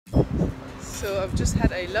So I've just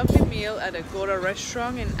had a lovely meal at Agora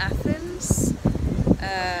restaurant in Athens,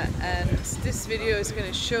 and this video is going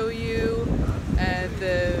to show you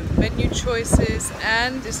the menu choices,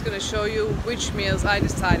 and it's going to show you which meals I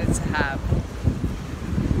decided to have.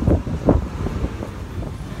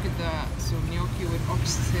 Look at that, so gnocchi with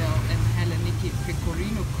oxtail and Helleniki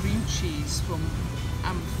pecorino cream cheese from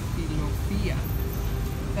Amphilofia.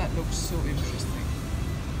 That looks so interesting.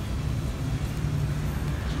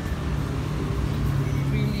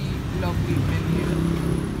 Lovely menu.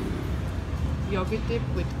 Yogurt dip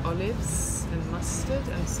with olives and mustard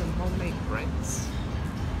and some homemade breads.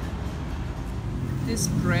 This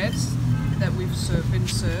bread that we've been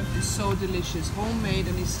served is so delicious, homemade,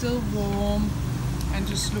 and it's still warm. And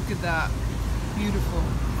just look at that, beautiful.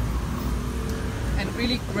 And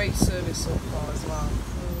really great service so far as well.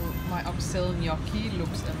 My oxtail gnocchi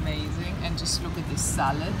looks amazing, and just look at this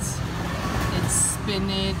salad. It's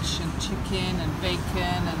spinach and chicken and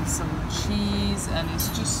bacon and some cheese, and it's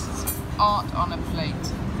just art on a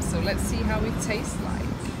plate. So let's see how it tastes like.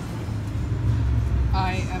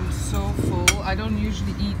 I am so full. I don't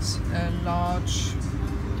usually eat large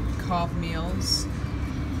carb meals.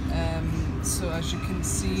 So as you can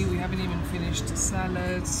see, we haven't even finished the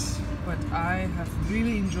salad, but I have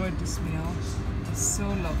really enjoyed this meal. It's so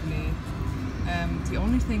lovely. The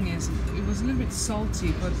only thing is, it was a little bit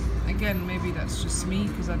salty, but again, maybe that's just me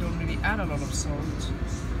because I don't really add a lot of salt.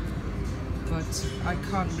 But I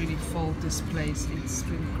can't really fault this place. It's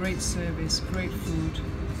been great service, great food,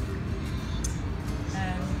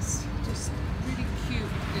 and just really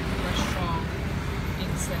cute little restaurant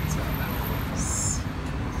in center of Athens.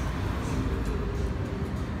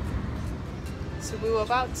 So we were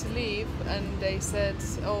about to leave and they said,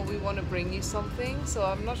 oh, we want to bring you something. So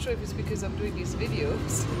I'm not sure if it's because I'm doing these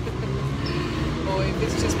videos or if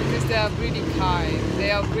it's just because they are really kind.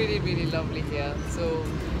 They are really, really lovely here. So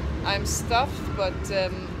I'm stuffed, but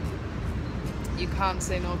you can't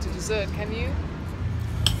say no to dessert, can you?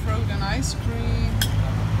 Frozen ice cream.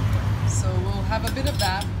 So we'll have a bit of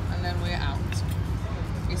that and then we're out.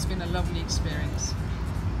 It's been a lovely experience.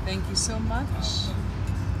 Thank you so much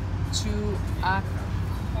to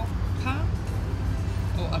Agora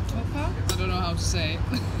or Atopa, I don't know how to say it.